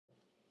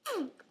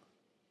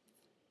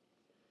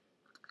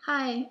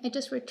Hi, I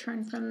just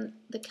returned from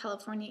the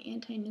California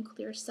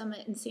Anti-Nuclear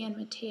Summit in San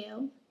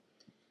Mateo.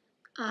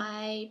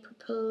 I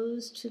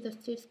proposed to the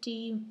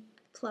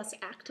 50-plus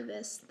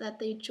activists that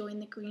they join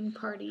the Green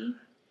Party,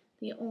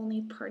 the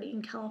only party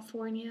in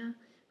California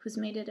who's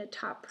made it a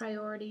top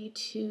priority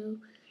to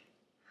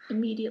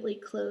immediately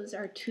close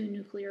our 2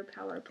 nuclear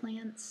power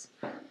plants.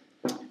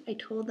 I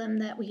told them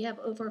that we have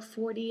over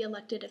 40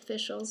 elected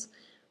officials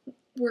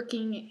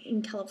working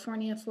in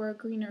California for a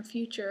greener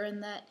future,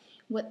 and that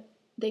what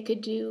they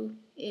could do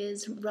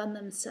is run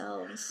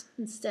themselves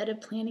instead of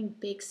planning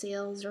bake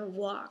sales or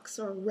walks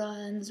or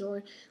runs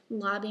or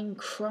lobbying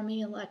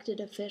crummy elected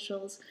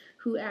officials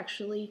who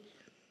actually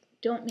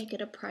don't make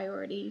it a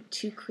priority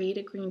to create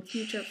a green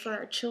future for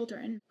our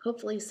children.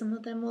 Hopefully some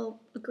of them will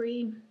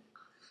agree.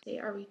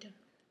 Are we done?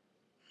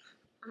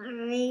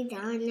 Are we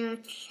done on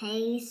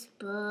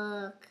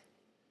Facebook?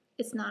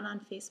 It's not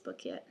on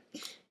Facebook yet.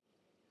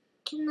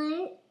 Can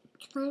I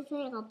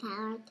say all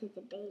power to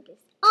the babies?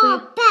 All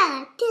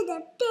power to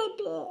the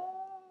baby.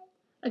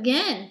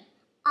 Again.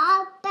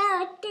 All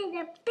power to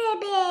the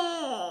baby.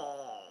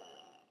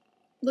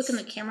 Look in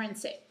the camera and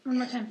say it one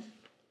more time.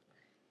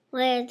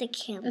 Where's the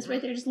camera? That's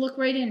right there. Just look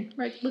right in.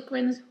 Look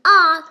right in this.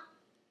 All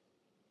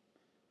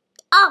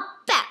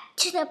power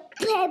to the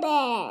baby.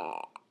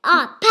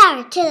 All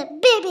power to the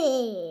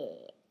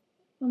baby.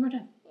 One more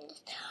time.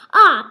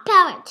 All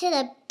power to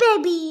the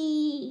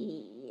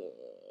baby.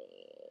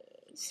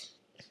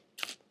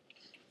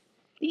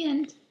 The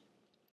end.